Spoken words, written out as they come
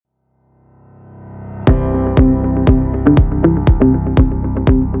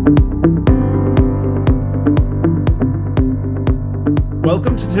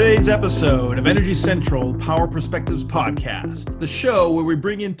today's episode of Energy Central Power Perspectives Podcast, the show where we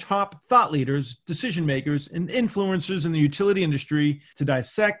bring in top thought leaders, decision makers, and influencers in the utility industry to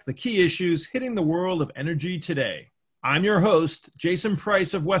dissect the key issues hitting the world of energy today. I'm your host, Jason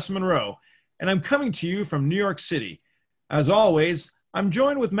Price of West Monroe, and I'm coming to you from New York City. As always, I'm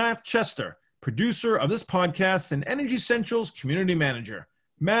joined with Matt Chester, producer of this podcast and Energy Central's community manager.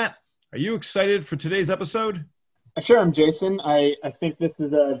 Matt, are you excited for today's episode? Sure, I'm Jason. I think this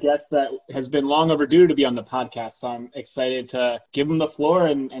is a guest that has been long overdue to be on the podcast, so I'm excited to give him the floor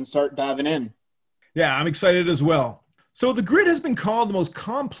and start diving in. Yeah, I'm excited as well. So the grid has been called the most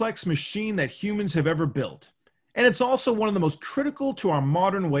complex machine that humans have ever built, and it's also one of the most critical to our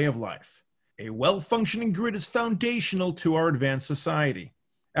modern way of life. A well-functioning grid is foundational to our advanced society.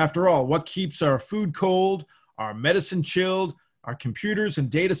 After all, what keeps our food cold, our medicine chilled, our computers and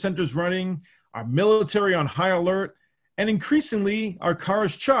data centers running, our military on high alert, and increasingly, our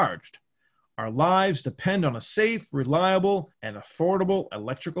cars charged? Our lives depend on a safe, reliable, and affordable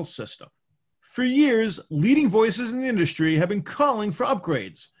electrical system. For years, leading voices in the industry have been calling for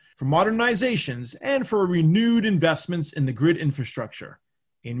upgrades, for modernizations, and for renewed investments in the grid infrastructure.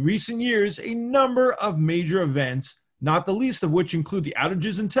 In recent years, a number of major events, not the least of which include the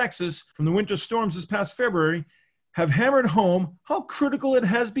outages in Texas from the winter storms this past February, have hammered home how critical it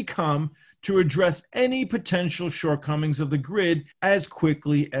has become to address any potential shortcomings of the grid as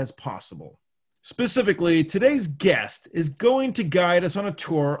quickly as possible. Specifically, today's guest is going to guide us on a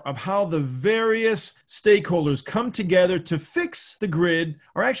tour of how the various stakeholders come together to fix the grid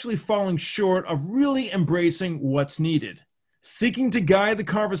are actually falling short of really embracing what's needed. Seeking to guide the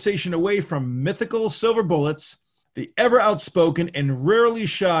conversation away from mythical silver bullets, the ever-outspoken and rarely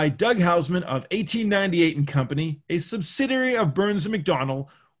shy Doug Hausman of 1898 and Company, a subsidiary of Burns & McDonnell,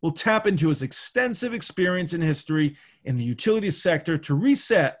 will tap into his extensive experience and history in the utility sector to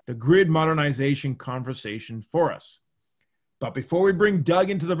reset the grid modernization conversation for us. But before we bring Doug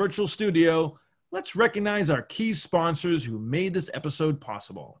into the virtual studio, let's recognize our key sponsors who made this episode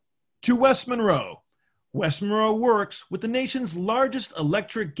possible. To West Monroe. West Monroe works with the nation's largest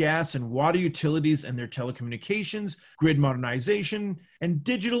electric, gas, and water utilities and their telecommunications, grid modernization, and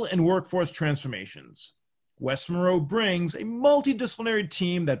digital and workforce transformations. West Monroe brings a multidisciplinary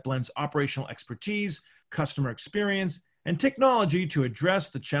team that blends operational expertise, customer experience, and technology to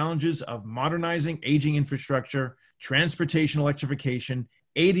address the challenges of modernizing aging infrastructure, transportation electrification,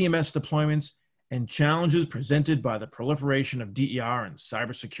 ADMS deployments, and challenges presented by the proliferation of DER and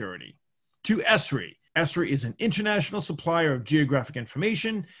cybersecurity. To Esri. Esri is an international supplier of geographic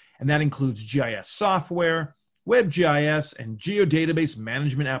information, and that includes GIS software, WebGIS, and geodatabase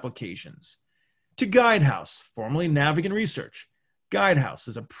management applications. To Guidehouse, formerly Navigant Research. Guidehouse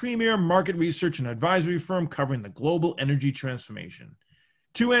is a premier market research and advisory firm covering the global energy transformation.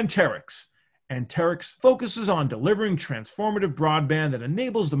 To Anterix. Anterix focuses on delivering transformative broadband that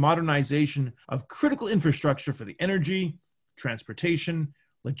enables the modernization of critical infrastructure for the energy, transportation,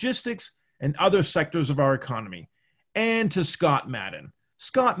 logistics, and other sectors of our economy. And to Scott Madden.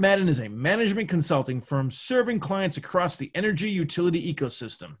 Scott Madden is a management consulting firm serving clients across the energy utility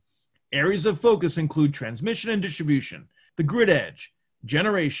ecosystem. Areas of focus include transmission and distribution, the grid edge,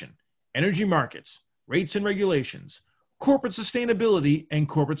 generation, energy markets, rates and regulations, corporate sustainability, and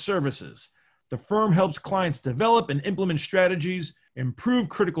corporate services. The firm helps clients develop and implement strategies, improve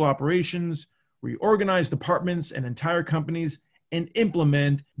critical operations, reorganize departments and entire companies, and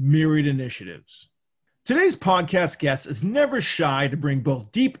implement myriad initiatives. Today's podcast guest is never shy to bring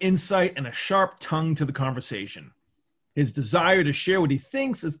both deep insight and a sharp tongue to the conversation. His desire to share what he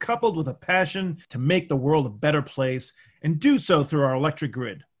thinks is coupled with a passion to make the world a better place and do so through our electric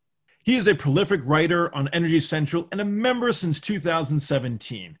grid. He is a prolific writer on Energy Central and a member since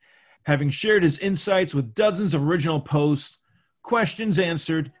 2017, having shared his insights with dozens of original posts, questions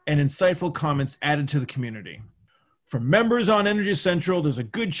answered, and insightful comments added to the community. For members on Energy Central, there's a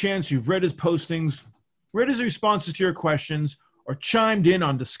good chance you've read his postings, read his responses to your questions, or chimed in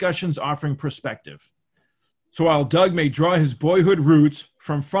on discussions offering perspective. So while Doug may draw his boyhood roots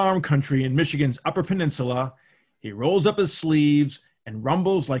from farm country in Michigan's Upper Peninsula, he rolls up his sleeves and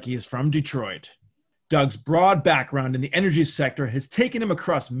rumbles like he is from Detroit. Doug's broad background in the energy sector has taken him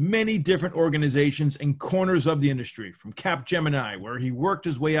across many different organizations and corners of the industry, from Capgemini, where he worked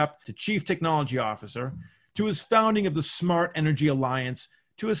his way up to Chief Technology Officer, to his founding of the Smart Energy Alliance,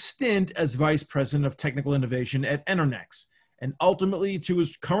 to a stint as Vice President of Technical Innovation at Enernex, and ultimately to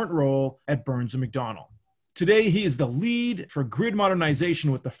his current role at Burns & McDonnell. Today, he is the lead for grid modernization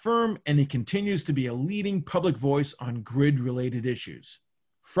with the firm, and he continues to be a leading public voice on grid-related issues.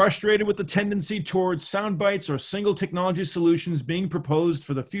 Frustrated with the tendency towards sound bites or single technology solutions being proposed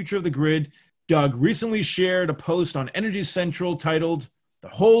for the future of the grid, Doug recently shared a post on Energy Central titled, "The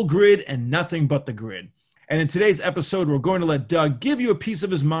Whole Grid and Nothing But the Grid." And in today's episode, we're going to let Doug give you a piece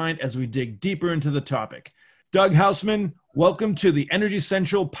of his mind as we dig deeper into the topic. Doug Hausman, welcome to the Energy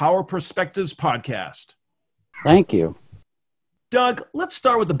Central Power Perspectives podcast. Thank you. Doug, let's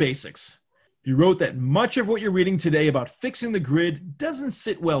start with the basics. You wrote that much of what you're reading today about fixing the grid doesn't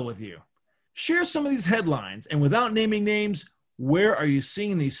sit well with you. Share some of these headlines, and without naming names, where are you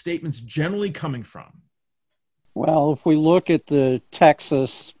seeing these statements generally coming from? Well, if we look at the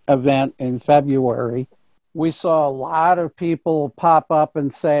Texas event in February, we saw a lot of people pop up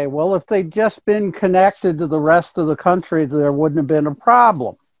and say, well, if they'd just been connected to the rest of the country, there wouldn't have been a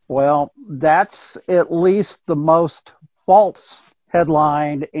problem. Well, that's at least the most false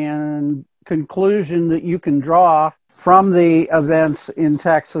headline and conclusion that you can draw from the events in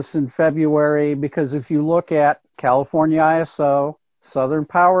Texas in February, because if you look at California ISO, Southern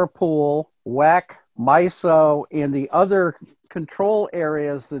Power Pool, WEC, MISO, and the other control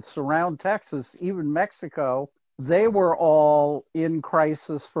areas that surround Texas, even Mexico, they were all in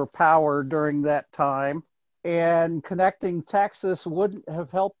crisis for power during that time. And connecting Texas wouldn't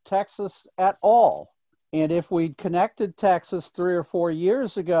have helped Texas at all. And if we'd connected Texas 3 or 4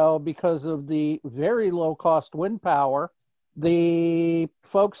 years ago because of the very low cost wind power, the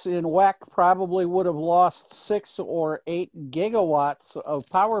folks in WEC probably would have lost 6 or 8 gigawatts of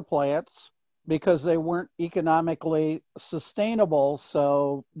power plants because they weren't economically sustainable.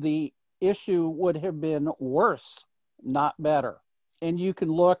 So the issue would have been worse, not better. And you can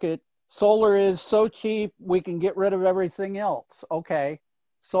look at solar is so cheap, we can get rid of everything else. Okay.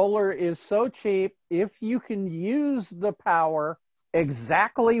 Solar is so cheap, if you can use the power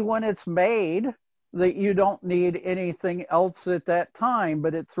exactly when it's made, that you don't need anything else at that time.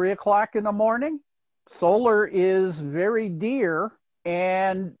 But at 3 o'clock in the morning, solar is very dear.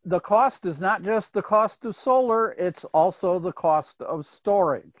 And the cost is not just the cost of solar, it's also the cost of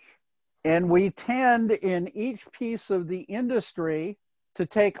storage. And we tend in each piece of the industry to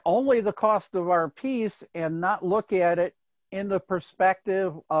take only the cost of our piece and not look at it in the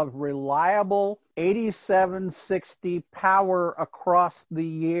perspective of reliable 8760 power across the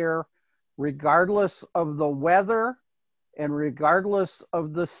year, regardless of the weather and regardless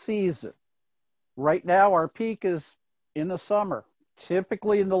of the season. Right now, our peak is in the summer,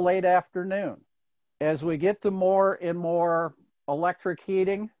 typically in the late afternoon. As we get to more and more electric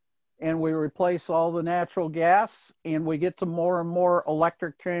heating and we replace all the natural gas and we get to more and more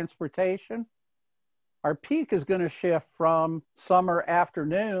electric transportation, our peak is going to shift from summer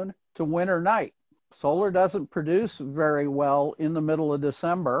afternoon to winter night. Solar doesn't produce very well in the middle of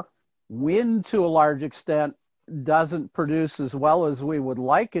December. Wind, to a large extent, doesn't produce as well as we would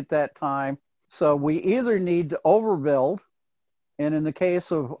like at that time. So we either need to overbuild, and in the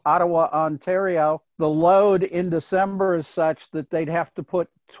case of Ottawa, Ontario, the load in December is such that they'd have to put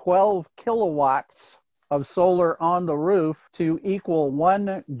 12 kilowatts of solar on the roof to equal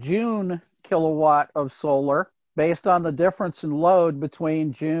 1 June kilowatt of solar, based on the difference in load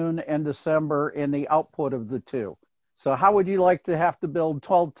between June and December in the output of the two. So how would you like to have to build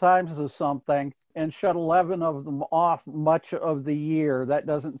 12 times of something and shut 11 of them off much of the year? That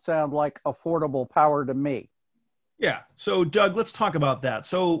doesn't sound like affordable power to me. Yeah. So, Doug, let's talk about that.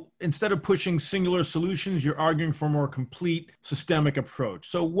 So instead of pushing singular solutions, you're arguing for a more complete systemic approach.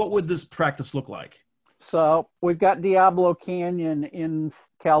 So what would this practice look like? So we've got Diablo Canyon in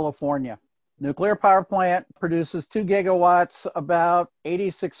California. Nuclear power plant produces 2 gigawatts, about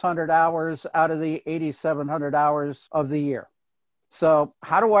 8,600 hours out of the 8,700 hours of the year. So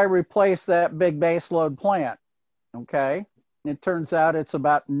how do I replace that big baseload plant? Okay. It turns out it's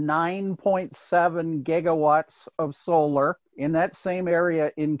about 9.7 gigawatts of solar in that same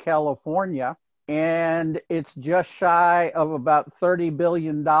area in California. And it's just shy of about $30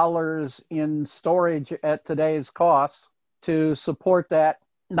 billion in storage at today's cost to support that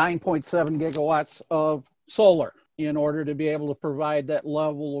 9.7 gigawatts of solar in order to be able to provide that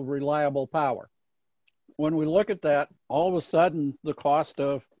level of reliable power. When we look at that, all of a sudden, the cost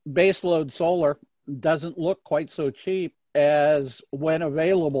of baseload solar doesn't look quite so cheap as when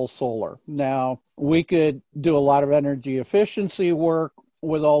available solar. Now, we could do a lot of energy efficiency work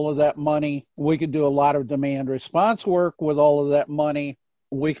with all of that money. We could do a lot of demand response work with all of that money.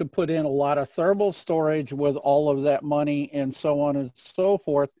 We could put in a lot of thermal storage with all of that money and so on and so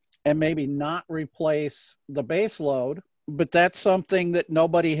forth, and maybe not replace the base load. But that's something that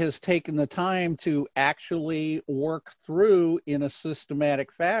nobody has taken the time to actually work through in a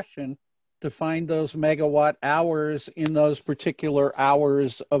systematic fashion to find those megawatt hours in those particular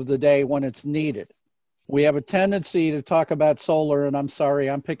hours of the day when it's needed. We have a tendency to talk about solar, and I'm sorry,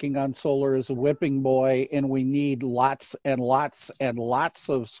 I'm picking on solar as a whipping boy, and we need lots and lots and lots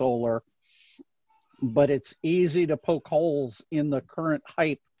of solar, but it's easy to poke holes in the current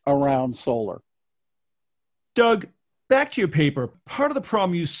hype around solar. Doug, back to your paper. Part of the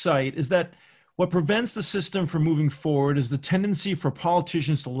problem you cite is that what prevents the system from moving forward is the tendency for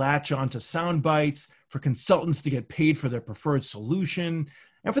politicians to latch on to sound bites, for consultants to get paid for their preferred solution,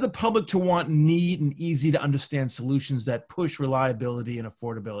 and for the public to want neat and easy to understand solutions that push reliability and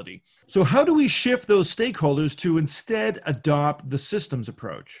affordability. So how do we shift those stakeholders to instead adopt the systems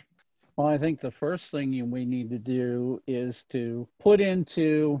approach? Well, I think the first thing we need to do is to put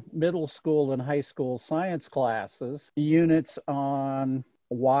into middle school and high school science classes units on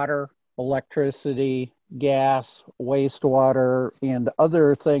water, electricity, gas, wastewater, and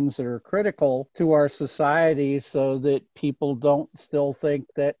other things that are critical to our society so that people don't still think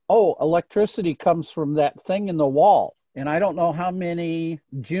that, oh, electricity comes from that thing in the wall. And I don't know how many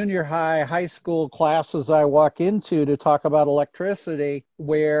junior high, high school classes I walk into to talk about electricity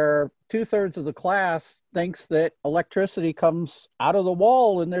where 2/3 of the class thinks that electricity comes out of the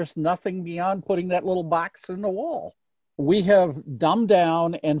wall and there's nothing beyond putting that little box in the wall. We have dumbed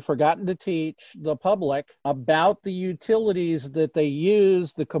down and forgotten to teach the public about the utilities that they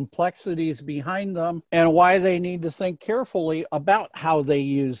use, the complexities behind them, and why they need to think carefully about how they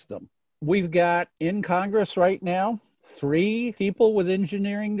use them. We've got in Congress right now 3 people with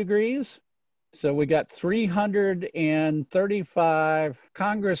engineering degrees. So we got 335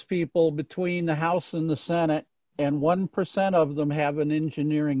 Congress people between the House and the Senate, and 1% of them have an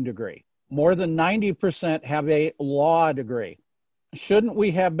engineering degree. More than 90% have a law degree. Shouldn't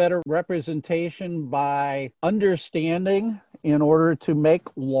we have better representation by understanding in order to make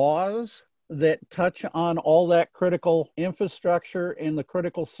laws that touch on all that critical infrastructure and the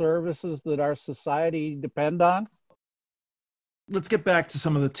critical services that our society depend on? Let's get back to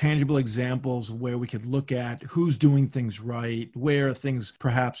some of the tangible examples where we could look at who's doing things right, where things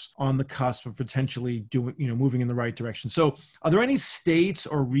perhaps on the cusp of potentially moving in the right direction. So are there any states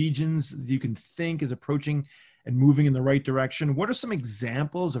or regions that you can think is approaching and moving in the right direction? What are some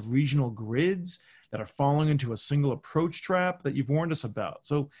examples of regional grids that are falling into a single approach trap that you've warned us about?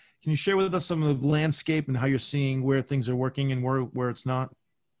 So can you share with us some of the landscape and how you're seeing where things are working and where it's not?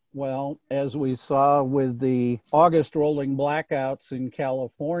 Well, as we saw with the August rolling blackouts in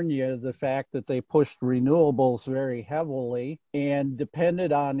California, the fact that they pushed renewables very heavily and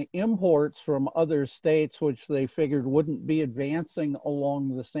depended on imports from other states, which they figured wouldn't be advancing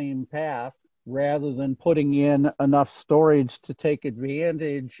along the same path, rather than putting in enough storage to take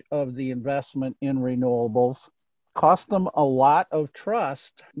advantage of the investment in renewables, cost them a lot of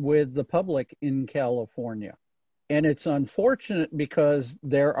trust with the public in California. And it's unfortunate because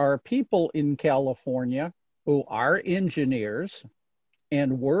there are people in California who are engineers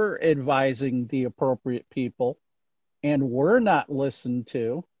and were advising the appropriate people and were not listened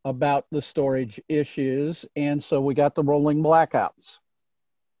to about the storage issues. And so we got the rolling blackouts.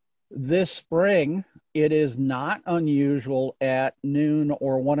 This spring, it is not unusual at noon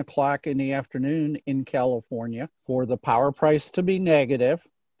or 1 o'clock in the afternoon in California for the power price to be negative,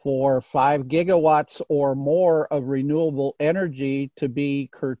 for 5 gigawatts or more of renewable energy to be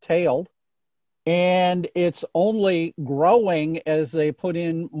curtailed. And it's only growing as they put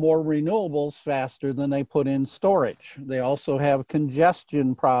in more renewables faster than they put in storage. They also have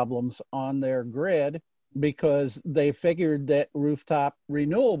congestion problems on their grid because they figured that rooftop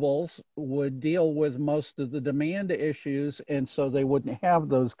renewables would deal with most of the demand issues, and so they wouldn't have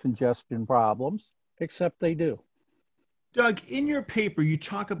those congestion problems, except they do. Doug, in your paper, you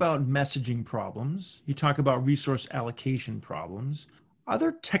talk about messaging problems. You talk about resource allocation problems. Are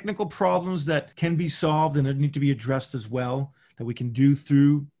there technical problems that can be solved and that need to be addressed as well that we can do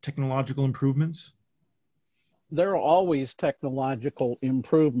through technological improvements? There are always technological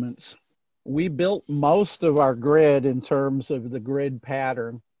improvements. We built most of our grid in terms of the grid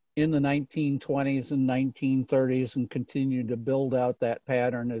pattern in the 1920s and 1930s and continued to build out that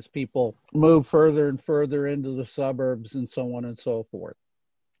pattern as people move further and further into the suburbs and so on and so forth.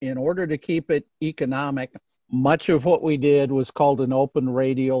 In order to keep it economic, much of what we did was called an open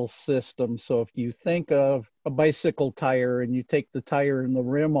radial system. So if you think of a bicycle tire and you take the tire and the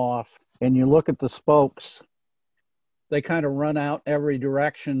rim off and you look at the spokes, they kind of run out every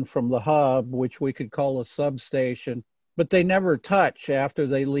direction from the hub, which we could call a substation, but they never touch after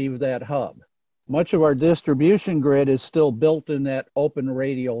they leave that hub. Much of our distribution grid is still built in that open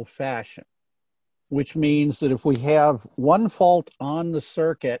radial fashion, which means that if we have one fault on the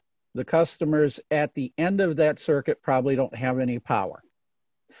circuit, The customers at the end of that circuit probably don't have any power.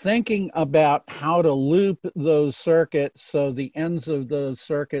 Thinking about how to loop those circuits so the ends of those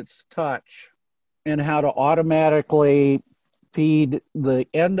circuits touch, and how to automatically feed the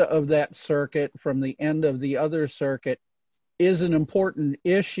end of that circuit from the end of the other circuit is an important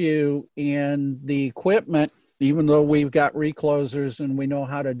issue. In the equipment, even though we've got reclosers and we know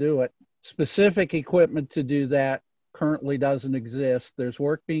how to do it, specific equipment to do that currently doesn't exist. There's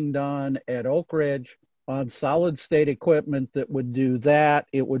work being done at Oak Ridge on solid state equipment that would do that.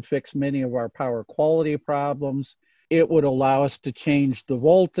 It would fix many of our power quality problems. It would allow us to change the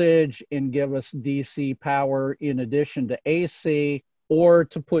voltage and give us DC power in addition to AC, or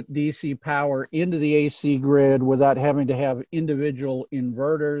to put DC power into the AC grid without having to have individual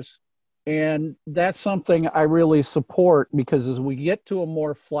inverters. And that's something I really support, because as we get to a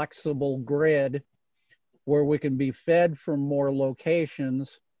more flexible grid where we can be fed from more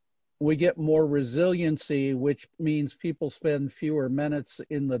locations, we get more resiliency, which means people spend fewer minutes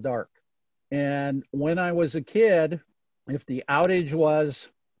in the dark. And when I was a kid, if the outage was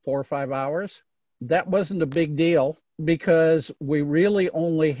 4 or 5 hours, that wasn't a big deal, because we really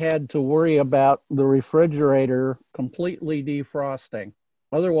only had to worry about the refrigerator completely defrosting.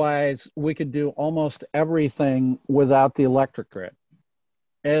 Otherwise, we could do almost everything without the electric grid.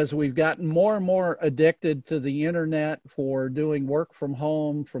 As we've gotten more and more addicted to the internet for doing work from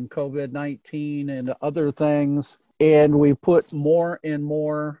home from COVID-19 and other things, and we put more and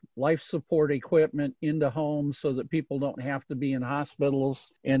more life support equipment into homes so that people don't have to be in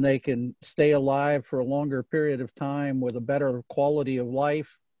hospitals and they can stay alive for a longer period of time with a better quality of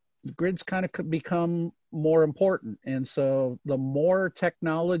life, the grids kind of become more important. And so the more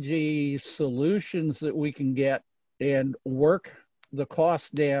technology solutions that we can get and work the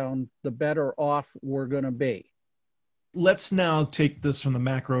cost down, the better off we're going to be. Let's now take this from the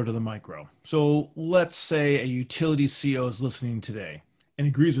macro to the micro. So let's say a utility CEO is listening today and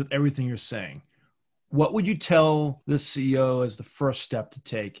agrees with everything you're saying. What would you tell the CEO as the first step to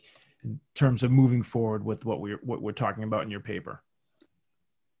take in terms of moving forward with what we're talking about in your paper?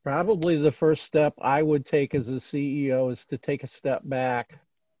 Probably the first step I would take as a CEO is to take a step back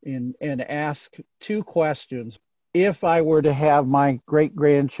and ask two questions. If I were to have my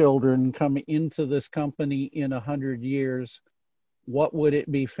great-grandchildren come into this company in 100 years, what would it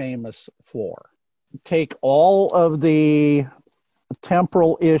be famous for? Take all of the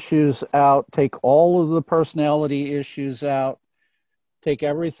temporal issues out, take all of the personality issues out, take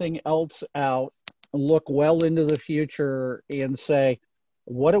everything else out, look well into the future and say,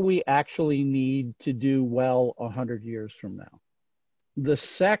 what do we actually need to do well 100 years from now? The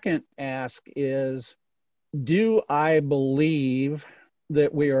second ask is, do I believe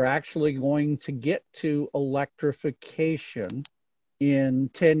that we are actually going to get to electrification in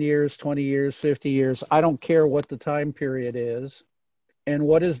 10 years, 20 years, 50 years? I don't care what the time period is. And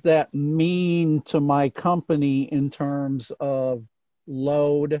what does that mean to my company in terms of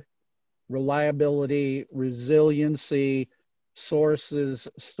load, reliability, resiliency, sources,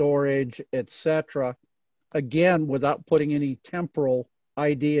 storage, etc.? Again, without putting any temporal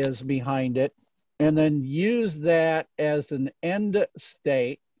ideas behind it. And then use that as an end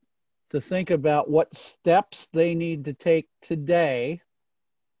state to think about what steps they need to take today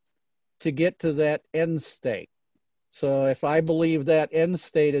to get to that end state. So if I believe that end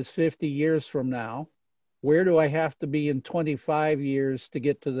state is 50 years from now, where do I have to be in 25 years to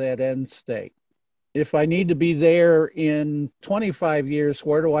get to that end state? If I need to be there in 25 years,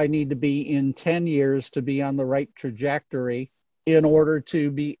 where do I need to be in 10 years to be on the right trajectory in order to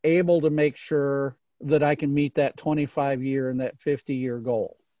be able to make sure that I can meet that 25-year and that 50-year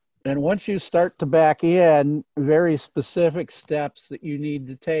goal? And once you start to back in very specific steps that you need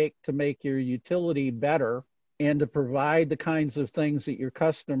to take to make your utility better and to provide the kinds of things that your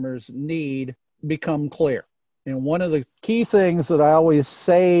customers need, become clear. And one of the key things that I always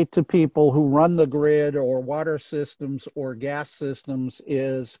say to people who run the grid or water systems or gas systems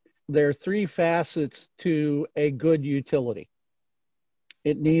is there are three facets to a good utility.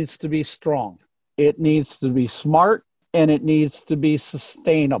 It needs to be strong, it needs to be smart, and it needs to be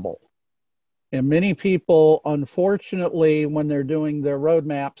sustainable. And many people, unfortunately, when they're doing their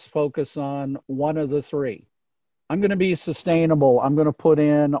roadmaps, focus on one of the three. I'm going to be sustainable. I'm going to put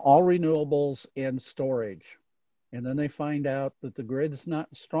in all renewables and storage. And then they find out that the grid's not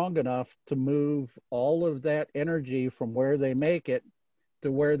strong enough to move all of that energy from where they make it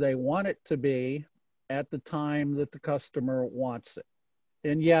to where they want it to be at the time that the customer wants it.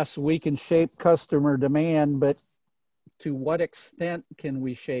 And yes, we can shape customer demand, but to what extent can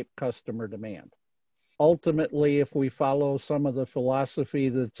we shape customer demand? ultimately, if we follow some of the philosophy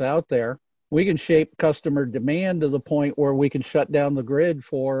that's out there, we can shape customer demand to the point where we can shut down the grid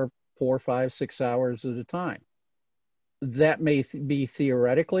for 4, 5, 6 hours at a time. That may be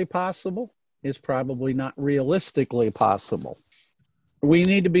theoretically possible. It's probably not realistically possible. We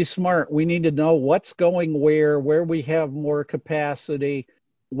need to be smart. We need to know what's going where we have more capacity,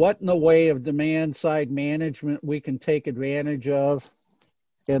 what in the way of demand side management we can take advantage of,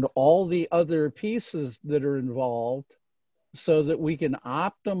 and all the other pieces that are involved so that we can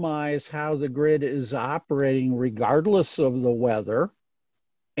optimize how the grid is operating regardless of the weather.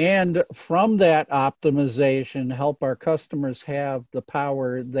 And from that optimization, help our customers have the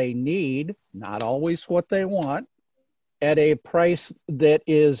power they need, not always what they want, at a price that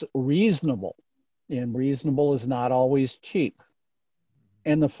is reasonable. And reasonable is not always cheap.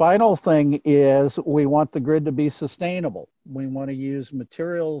 And the final thing is we want the grid to be sustainable. We want to use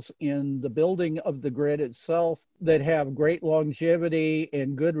materials in the building of the grid itself that have great longevity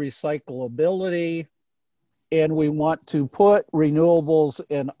and good recyclability. And we want to put renewables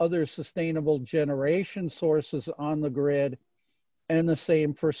and other sustainable generation sources on the grid, and the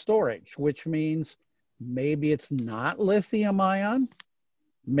same for storage, which means maybe it's not lithium ion.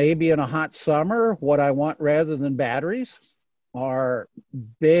 Maybe in a hot summer, what I want rather than batteries are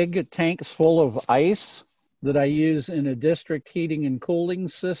big tanks full of ice that I use in a district heating and cooling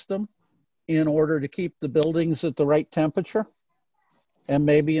system in order to keep the buildings at the right temperature. And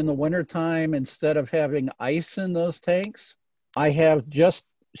maybe in the wintertime, instead of having ice in those tanks, I have just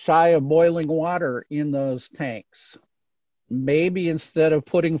shy of boiling water in those tanks. Maybe instead of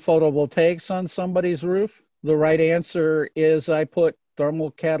putting photovoltaics on somebody's roof, the right answer is I put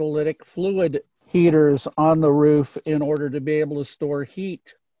thermocatalytic fluid heaters on the roof in order to be able to store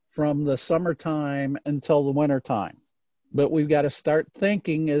heat from the summertime until the wintertime. But we've got to start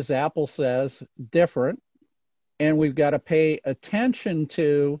thinking, as Apple says, different. And we've got to pay attention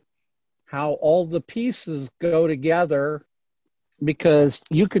to how all the pieces go together, because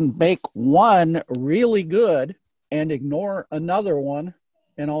you can make one really good and ignore another one,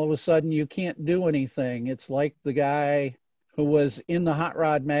 and all of a sudden you can't do anything. It's like the guy who was in the Hot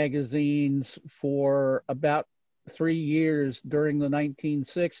Rod magazines for about 3 years during the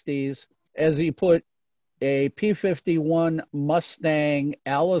 1960s as he put a P-51 Mustang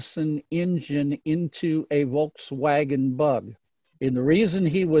Allison engine into a Volkswagen Bug. And the reason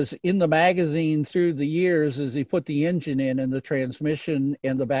he was in the magazine through the years is he put the engine in and the transmission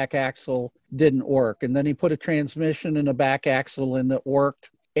and the back axle didn't work. And then he put a transmission and a back axle in that worked.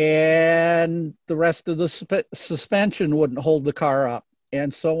 And the rest of the suspension wouldn't hold the car up,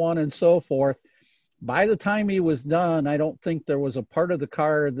 and so on and so forth. By the time he was done, I don't think there was a part of the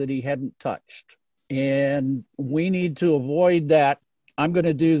car that he hadn't touched. And we need to avoid that. I'm going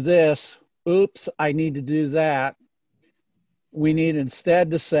to do this. Oops, I need to do that. We need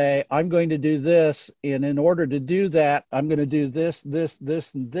instead to say, I'm going to do this. And in order to do that, I'm going to do this, this,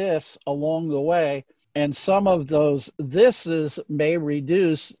 this, and this along the way. And some of those thises may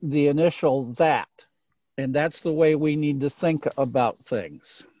reduce the initial that. And that's the way we need to think about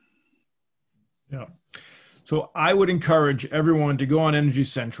things. Yeah. So I would encourage everyone to go on Energy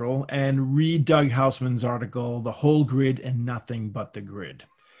Central and read Doug Hausman's article, The Whole Grid and Nothing But the Grid.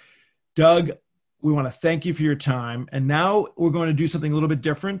 Doug, we want to thank you for your time. And now we're going to do something a little bit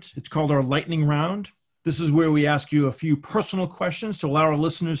different. It's called our lightning round. This is where we ask you a few personal questions to allow our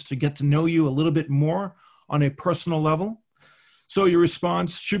listeners to get to know you a little bit more on a personal level. So your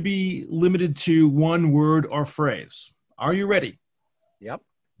response should be limited to one word or phrase. Are you ready? Yep.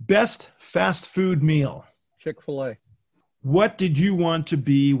 Best fast food meal? Chick-fil-A. What did you want to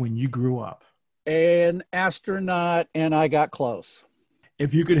be when you grew up? An astronaut, and I got close.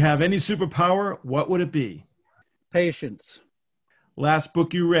 If you could have any superpower, what would it be? Patience. Last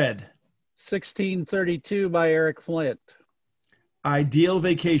book you read? 1632 by Eric Flint. Ideal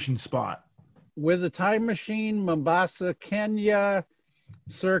vacation spot? With a time machine, Mombasa, Kenya,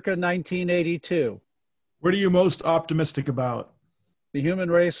 circa 1982. What are you most optimistic about? The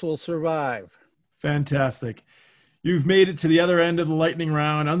human race will survive. Fantastic. You've made it to the other end of the lightning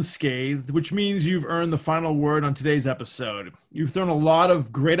round unscathed, which means you've earned the final word on today's episode. You've thrown a lot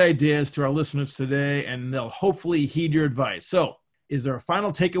of great ideas to our listeners today, and they'll hopefully heed your advice. So, is there a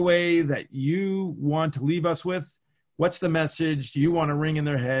final takeaway that you want to leave us with? What's the message you want to ring in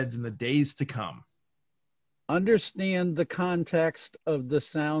their heads in the days to come? Understand the context of the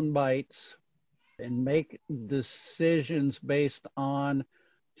sound bites and make decisions based on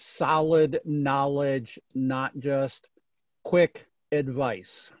solid knowledge, not just quick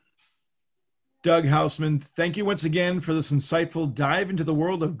advice. Doug Hausman, thank you once again for this insightful dive into the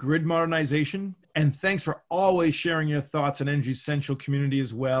world of grid modernization And thanks for always sharing your thoughts on Energy Central community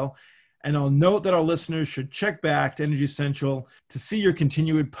as well. And I'll note that our listeners should check back to Energy Central to see your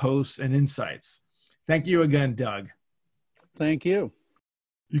continued posts and insights. Thank you again, Doug. Thank you.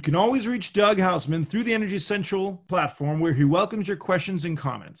 You can always reach Doug Hausman through the Energy Central platform, where he welcomes your questions and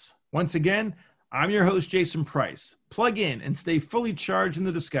comments. Once again, I'm your host, Jason Price. Plug in and stay fully charged in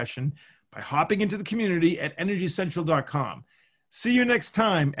the discussion by hopping into the community at energycentral.com. See you next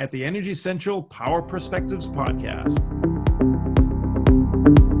time at the Energy Central Power Perspectives Podcast.